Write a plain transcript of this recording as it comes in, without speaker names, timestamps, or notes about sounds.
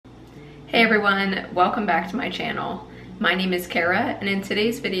Hey everyone, welcome back to my channel. My name is Kara, and in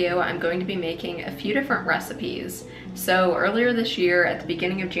today's video I'm going to be making a few different recipes. So earlier this year, at the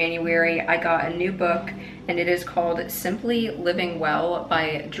beginning of January, I got a new book, and it is called Simply Living Well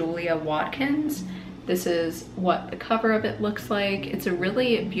by Julia Watkins. This is what the cover of it looks like. It's a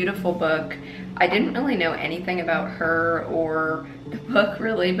really beautiful book. I didn't really know anything about her or the book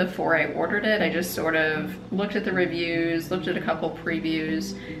really before I ordered it. I just sort of looked at the reviews, looked at a couple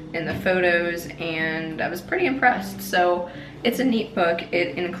previews and the photos, and I was pretty impressed. So it's a neat book.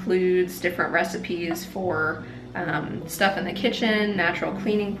 It includes different recipes for stuff in the kitchen, natural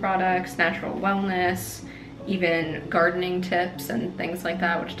cleaning products, natural wellness, even gardening tips and things like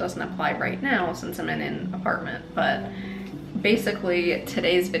that, which doesn't apply right now since I'm in an apartment. But basically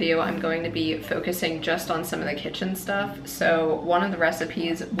today's video I'm going to be focusing just on some of the kitchen stuff. So one of the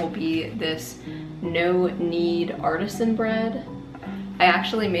recipes will be this no-knead artisan bread. I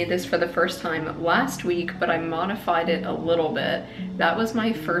actually made this for the first time last week, but I modified it a little bit. That was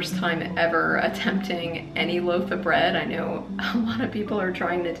my first time ever attempting any loaf of bread. I know a lot of people are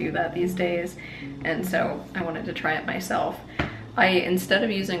trying to do that these days, and so I wanted to try it myself. I, instead of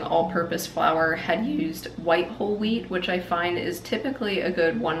using all-purpose flour, had used white whole wheat, which I find is typically a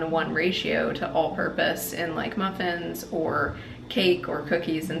good 1-to-1 ratio to all-purpose in like muffins or cake or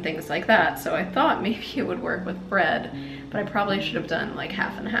cookies and things like that. So I thought maybe it would work with bread, but I probably should have done like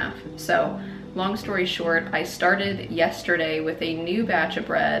half and half. So long story short, I started yesterday with a new batch of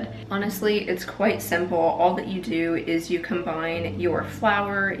bread. Honestly, it's quite simple. All that you do is you combine your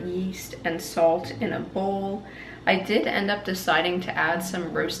flour, yeast, and salt in a bowl. I did end up deciding to add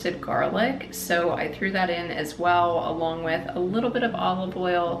some roasted garlic, so I threw that in as well, along with a little bit of olive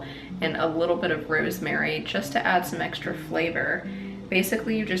oil and a little bit of rosemary, just to add some extra flavor.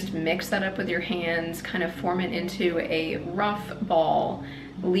 Basically, you just mix that up with your hands, kind of form it into a rough ball,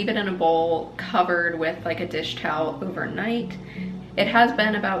 leave it in a bowl covered with like a dish towel overnight. It has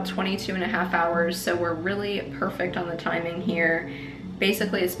been about 22.5 hours, so we're really perfect on the timing here.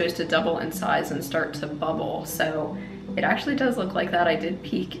 Basically, it's supposed to double in size and start to bubble, so it actually does look like that. I did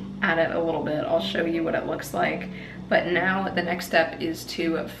peek at it a little bit. I'll show you what it looks like. But now the next step is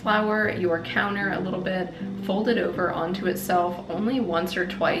to flour your counter a little bit, fold it over onto itself only once or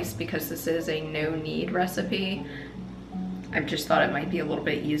twice because this is a no-knead recipe. I just thought it might be a little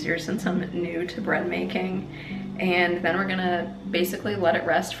bit easier since I'm new to bread making. And then we're gonna basically let it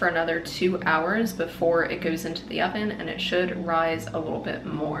rest for another 2 hours before it goes into the oven, and it should rise a little bit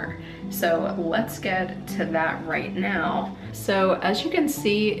more. So let's get to that right now. So as you can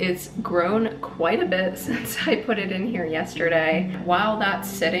see, it's grown quite a bit since I put it in here yesterday. While that's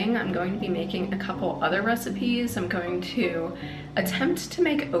sitting, I'm going to be making a couple other recipes. I'm going to attempt to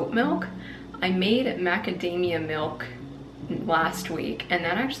make oat milk. I made macadamia milk last week, and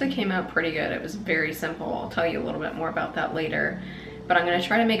that actually came out pretty good. It was very simple. I'll tell you a little bit more about that later. But I'm gonna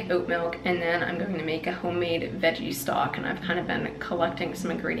try to make oat milk, and then I'm going to make a homemade veggie stock, and I've kind of been collecting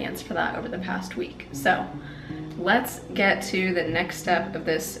some ingredients for that over the past week. So let's get to the next step of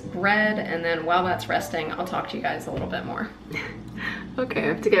this bread, and then while that's resting, I'll talk to you guys a little bit more. Okay, I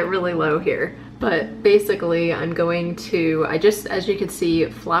have to get really low here. But basically, I'm going to, I just, as you can see,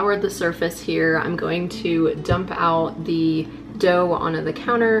 floured the surface here. I'm going to dump out the dough onto the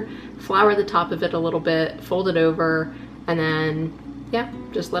counter, flour the top of it a little bit, fold it over, and then, yeah,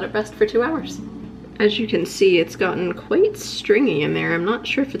 just let it rest for 2 hours. As you can see, it's gotten quite stringy in there. I'm not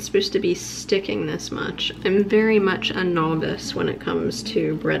sure if it's supposed to be sticking this much. I'm very much a novice when it comes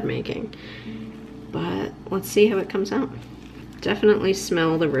to bread making, but let's see how it comes out. Definitely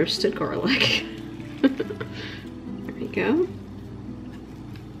smell the roasted garlic. There we go.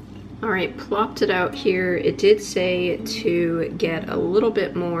 All right, plopped it out here. It did say to get a little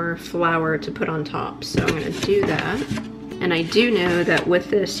bit more flour to put on top, so I'm gonna do that. And I do know that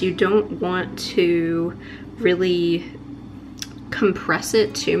with this, you don't want to really compress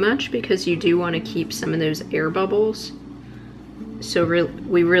it too much because you do want to keep some of those air bubbles. So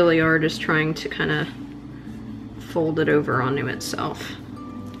we really are just trying to kind of fold it over onto itself.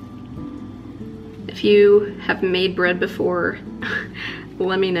 If you have made bread before,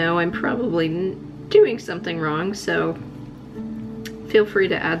 let me know. I'm probably doing something wrong, so feel free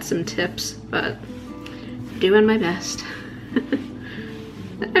to add some tips, but I'm doing my best.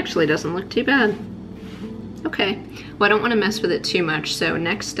 That actually doesn't look too bad. Okay, well, I don't want to mess with it too much, so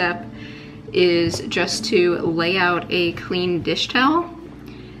next step is just to lay out a clean dish towel.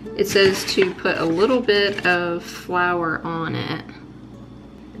 It says to put a little bit of flour on it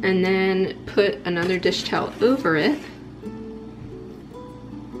and then put another dish towel over it.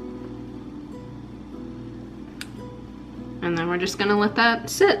 And then we're just gonna let that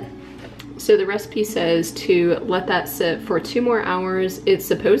sit. So the recipe says to let that sit for 2 more hours. It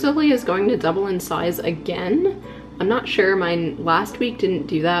supposedly is going to double in size again. I'm not sure, mine last week didn't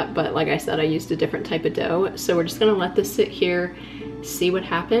do that, but like I said, I used a different type of dough. So we're just gonna let this sit here, see what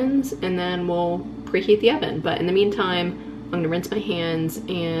happens, and then we'll preheat the oven. But in the meantime, I'm gonna rinse my hands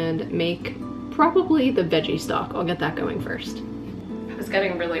and make probably the veggie stock. I'll get that going first. It was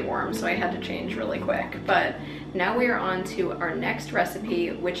getting really warm, so I had to change really quick. But now we are on to our next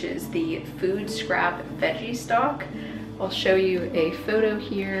recipe, which is the food scrap veggie stock. I'll show you a photo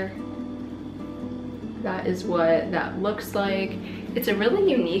here. That is what that looks like. It's a really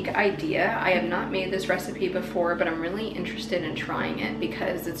unique idea. I have not made this recipe before, but I'm really interested in trying it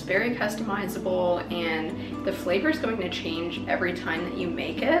because it's very customizable and the flavor is going to change every time that you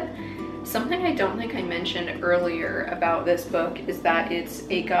make it. Something I don't think I mentioned earlier about this book is that it's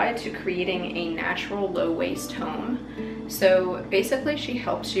a guide to creating a natural low-waste home. So basically she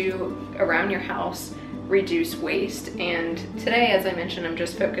helps you around your house reduce waste, and today, as I mentioned, I'm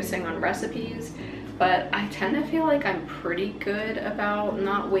just focusing on recipes. But I tend to feel like I'm pretty good about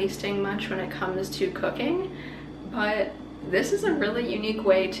not wasting much when it comes to cooking. But this is a really unique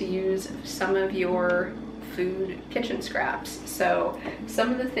way to use some of your food kitchen scraps. So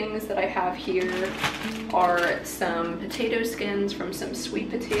some of the things that I have here are some potato skins from some sweet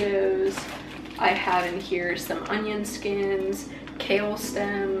potatoes. I have in here some onion skins, kale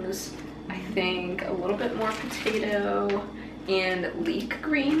stems, I think a little bit more potato, and leek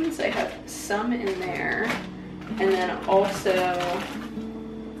greens. I have some in there. And then I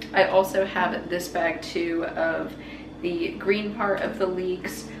also have this bag too of the green part of the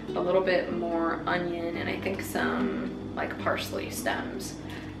leeks, a little bit more onion, and I think some like parsley stems.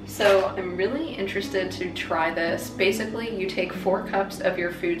 So I'm really interested to try this. Basically, you take 4 cups of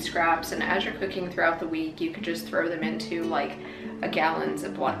your food scraps, and as you're cooking throughout the week, you could just throw them into like a gallon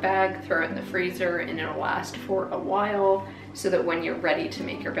Ziploc bag, throw it in the freezer, and it'll last for a while, so that when you're ready to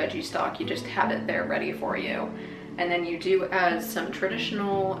make your veggie stock, you just have it there ready for you. And then you do add some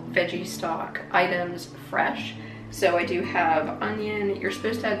traditional veggie stock items fresh. So I do have onion. You're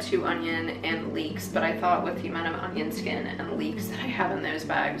supposed to add 2 onion and leeks, but I thought with the amount of onion skin and leeks that I have in those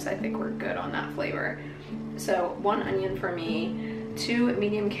bags, I think we're good on that flavor. So 1 onion for me, 2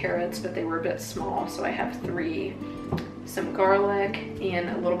 medium carrots, but they were a bit small, so I have 3. Some garlic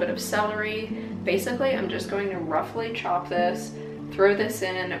and a little bit of celery. Basically, I'm just going to roughly chop this, throw this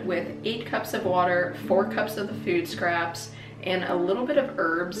in with 8 cups of water, 4 cups of the food scraps, and a little bit of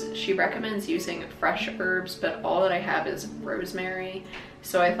herbs. She recommends using fresh herbs, but all that I have is rosemary.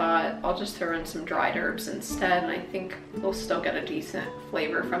 So I thought I'll just throw in some dried herbs instead, and I think we'll still get a decent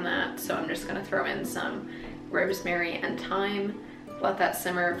flavor from that. So I'm just gonna throw in some rosemary and thyme, let that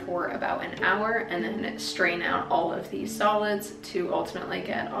simmer for about an hour, and then strain out all of these solids to ultimately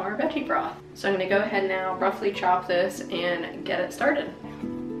get our veggie broth. So I'm gonna go ahead now, roughly chop this and get it started.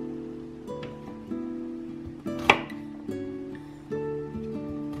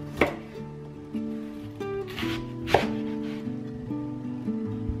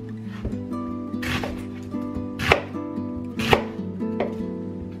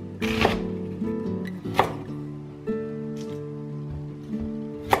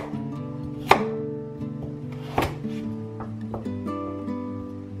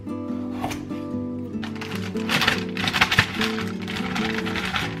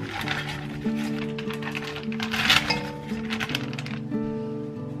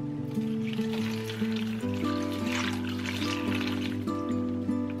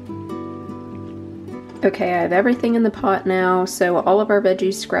 Okay, I have everything in the pot now, so all of our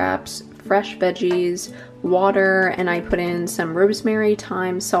veggie scraps, fresh veggies, water, and I put in some rosemary,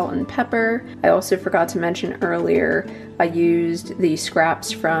 thyme, salt, and pepper. I also forgot to mention earlier, I used the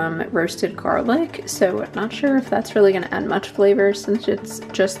scraps from roasted garlic, so not sure if that's really gonna add much flavor since it's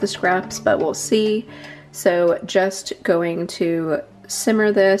just the scraps, but we'll see. So just going to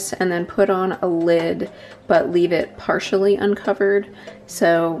simmer this and then put on a lid, but leave it partially uncovered.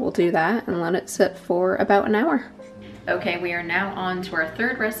 So we'll do that and let it sit for about an hour. Okay, we are now on to our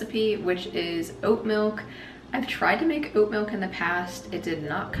 3rd recipe, which is oat milk. I've tried to make oat milk in the past. It did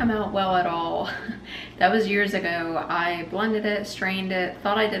not come out well at all. That was years ago. I blended it, strained it,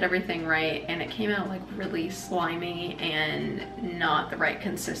 thought I did everything right, and it came out like really slimy and not the right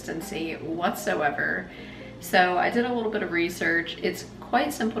consistency whatsoever. So I did a little bit of research. It's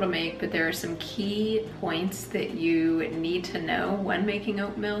quite simple to make, but there are some key points that you need to know when making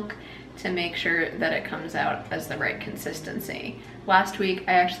oat milk to make sure that it comes out as the right consistency. Last week,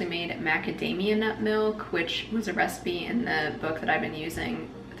 I actually made macadamia nut milk, which was a recipe in the book that I've been using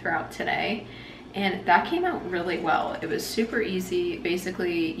throughout today. and that came out really well. It was super easy.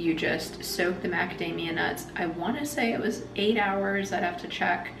 Basically, you just soak the macadamia nuts. I want to say it was 8 hours, I'd have to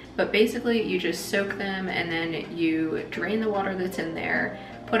check. But basically, you just soak them and then you drain the water that's in there,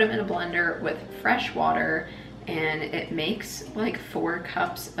 put them in a blender with fresh water, and it makes like 4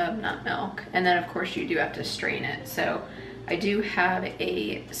 cups of nut milk. And then of course you do have to strain it. So I do have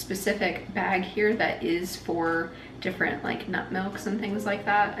a specific bag here that is for different like nut milks and things like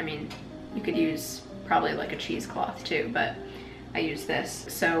that. I mean, you could use probably like a cheesecloth too, but I use this.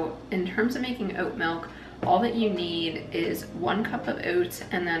 So in terms of making oat milk, all that you need is 1 cup of oats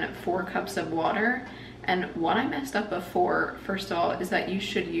and then 4 cups of water. And what I messed up before, first of all, is that you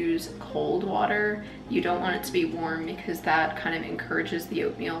should use cold water. You don't want it to be warm because that kind of encourages the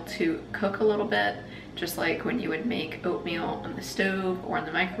oatmeal to cook a little bit, just like when you would make oatmeal on the stove or in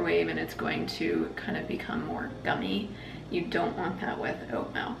the microwave, and it's going to kind of become more gummy. You don't want that with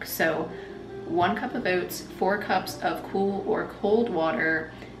oat milk. So 1 cup of oats, 4 cups of cool or cold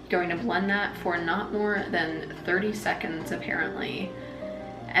water. You're going to blend that for not more than 30 seconds apparently.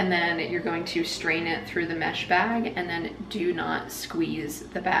 And then you're going to strain it through the mesh bag, and then do not squeeze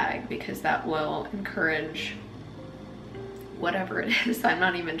the bag because that will encourage whatever it is, I'm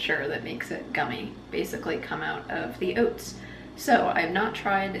not even sure, that makes it gummy, basically come out of the oats. So I've not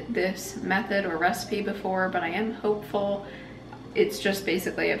tried this method or recipe before, but I am hopeful. It's just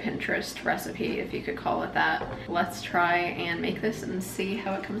basically a Pinterest recipe, if you could call it that. Let's try and make this and see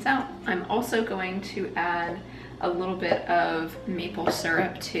how it comes out. I'm also going to add a little bit of maple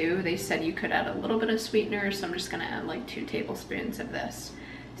syrup too. They said you could add a little bit of sweetener, so I'm just gonna add like 2 tablespoons of this.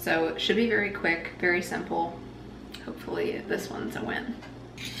 So it should be very quick, very simple. Hopefully this one's a win.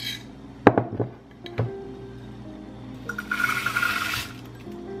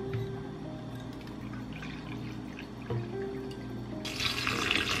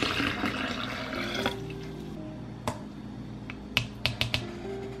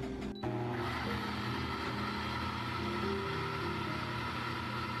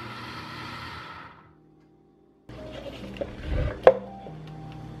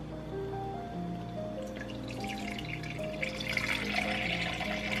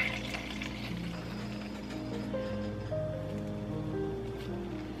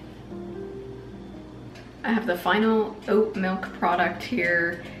 I have the final oat milk product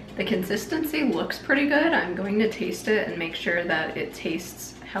here. The consistency looks pretty good. I'm going to taste it and make sure that it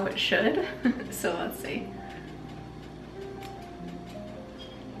tastes how it should. So let's see.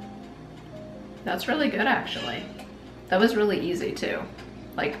 That's really good actually. That was really easy too.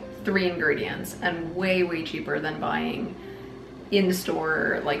 Like 3 ingredients and way, way cheaper than buying in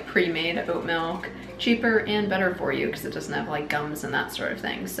store like pre-made oat milk. Cheaper and better for you because it doesn't have like gums and that sort of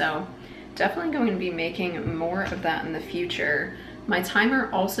thing. So definitely going to be making more of that in the future. My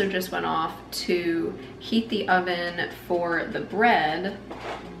timer also just went off to heat the oven for the bread.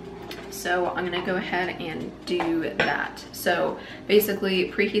 So I'm gonna go ahead and do that. So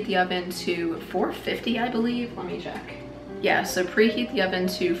basically preheat the oven to 450, I believe. Let me check. Yeah, so preheat the oven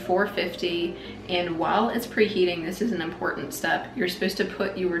to 450, and while it's preheating, this is an important step. You're supposed to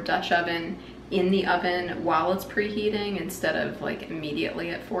put your Dutch oven in the oven while it's preheating instead of like immediately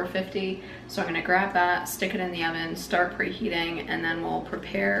at 450. So I'm gonna grab that, stick it in the oven, start preheating, and then we'll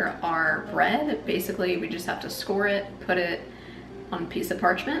prepare our bread. Basically, we just have to score it, put it on a piece of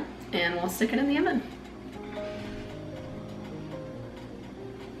parchment, and we'll stick it in the oven.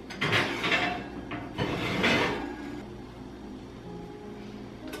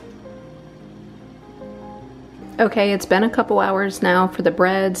 Okay, it's been a couple hours now for the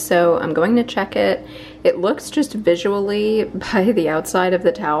bread, so I'm going to check it. It looks just visually by the outside of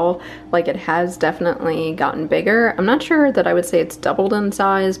the towel like it has definitely gotten bigger. I'm not sure that I would say it's doubled in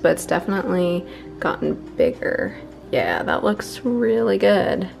size, but it's definitely gotten bigger. Yeah, that looks really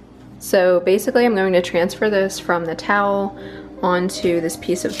good. So basically I'm going to transfer this from the towel onto this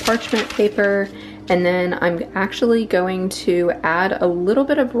piece of parchment paper, and then I'm actually going to add a little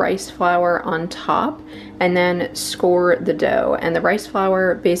bit of rice flour on top and then score the dough. And the rice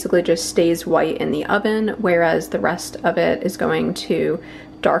flour basically just stays white in the oven, whereas the rest of it is going to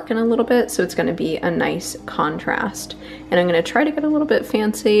darken a little bit, so it's going to be a nice contrast. And I'm going to try to get a little bit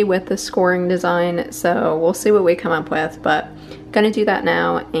fancy with the scoring design, so we'll see what we come up with, but I'm going to do that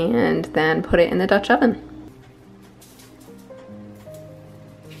now and then put it in the Dutch oven.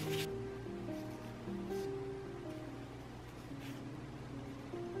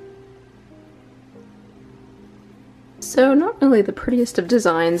 So not really the prettiest of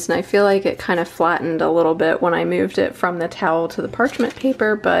designs, and I feel like it kind of flattened a little bit when I moved it from the towel to the parchment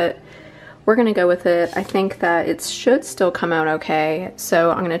paper, but we're gonna go with it. I think that it should still come out okay.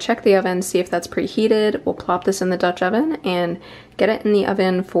 So I'm gonna check the oven, see if that's preheated. We'll plop this in the Dutch oven and get it in the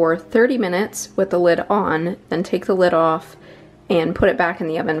oven for 30 minutes with the lid on, then take the lid off and put it back in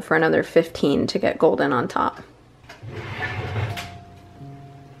the oven for another 15 to get golden on top.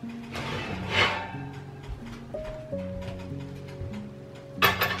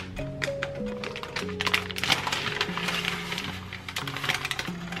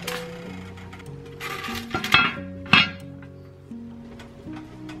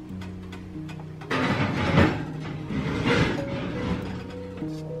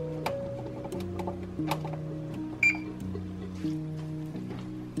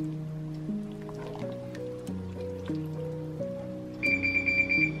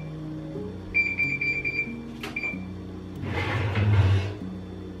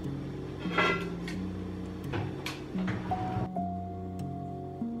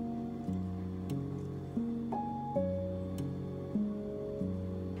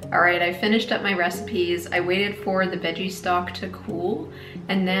 All right, I finished up my recipes. I waited for the veggie stock to cool,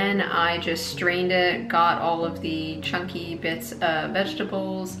 and then I just strained it, got all of the chunky bits of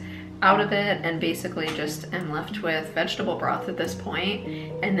vegetables out of it, and basically just am left with vegetable broth at this point.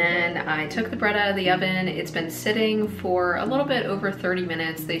 And then I took the bread out of the oven. It's been sitting for a little bit over 30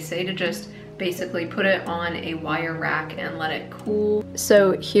 minutes. They say to just basically put it on a wire rack and let it cool.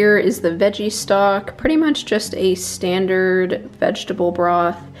 So here is the veggie stock, pretty much just a standard vegetable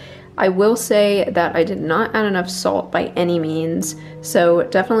broth. I will say that I did not add enough salt by any means, so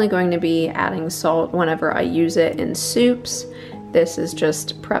definitely going to be adding salt whenever I use it in soups. This is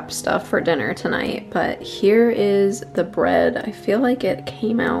just prep stuff for dinner tonight, but here is the bread. I feel like it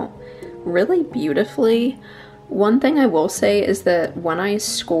came out really beautifully. One thing I will say is that when I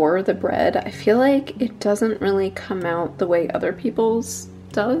score the bread, I feel like it doesn't really come out the way other people's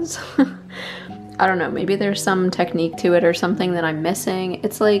does. I don't know, maybe there's some technique to it or something that I'm missing.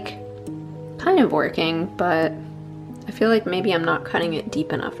 It's like kind of working, but I feel like maybe I'm not cutting it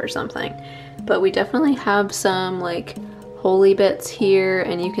deep enough or something. But we definitely have some like holy bits here,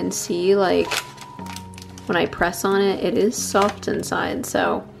 and you can see like when I press on it, it is soft inside.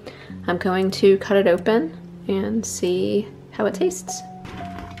 So I'm going to cut it open and see how it tastes.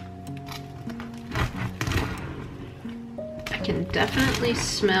 I can definitely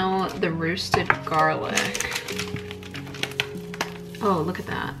smell the roasted garlic. Oh, look at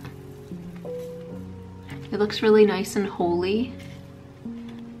that. It looks really nice and holy.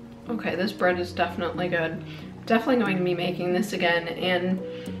 Okay, this bread is definitely good. Definitely going to be making this again, and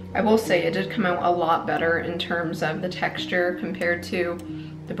I will say it did come out a lot better in terms of the texture compared to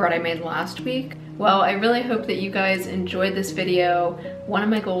the bread I made last week. Well, I really hope that you guys enjoyed this video. One of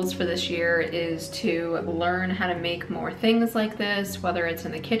my goals for this year is to learn how to make more things like this, whether it's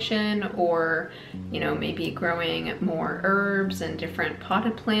in the kitchen or, you know, maybe growing more herbs and different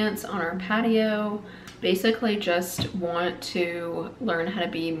potted plants on our patio. Basically just want to learn how to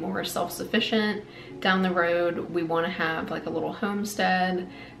be more self-sufficient. Down the road, we want to have like a little homestead.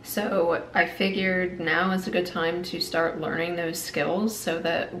 So I figured now is a good time to start learning those skills so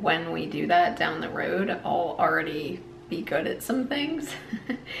that when we do that down the road, I'll already be good at some things.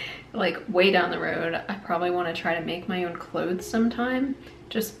 Like way down the road, I probably want to try to make my own clothes sometime.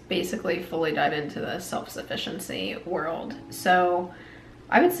 Just basically fully dive into the self-sufficiency world. So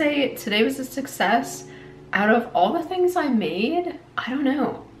I would say today was a success. Out of all the things I made, I don't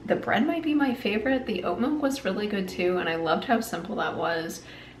know, the bread might be my favorite. The oat milk was really good too, and I loved how simple that was.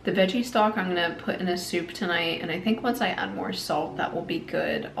 The veggie stock I'm gonna put in a soup tonight, and I think once I add more salt, that will be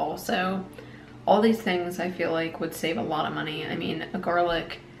good also. All these things I feel like would save a lot of money. I mean, a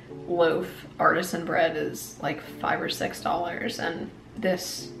garlic loaf artisan bread is like $5 or $6, and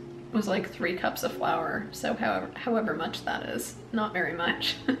this was like 3 cups of flour, so however much that is, not very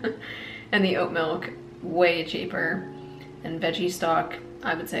much. And the oat milk, way cheaper, and veggie stock,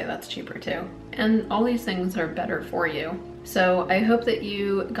 I would say that's cheaper too. And all these things are better for you. So I hope that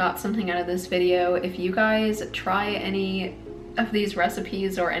you got something out of this video. If you guys try any of these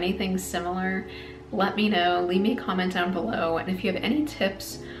recipes or anything similar, let me know, leave me a comment down below. And if you have any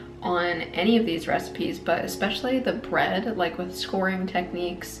tips on any of these recipes, but especially the bread, like with scoring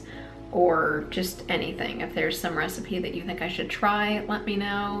techniques or just anything, if there's some recipe that you think I should try, let me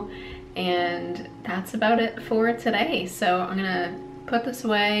know. And that's about it for today. So I'm gonna put this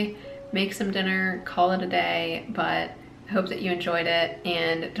away, make some dinner, call it a day, but I hope that you enjoyed it.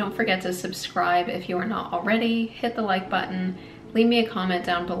 And don't forget to subscribe if you are not already, hit the like button, leave me a comment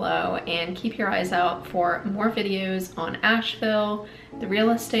down below, and keep your eyes out for more videos on Asheville, the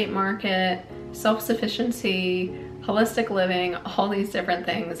real estate market, self-sufficiency, holistic living, all these different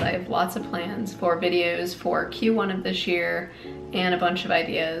things. I have lots of plans for videos for Q1 of this year and a bunch of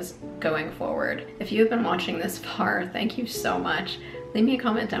ideas going forward. If you have been watching this far, thank you so much. Leave me a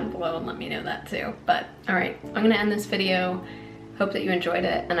comment down below and let me know that too. But all right, I'm gonna end this video. Hope that you enjoyed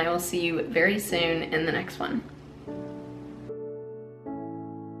it, and I will see you very soon in the next one.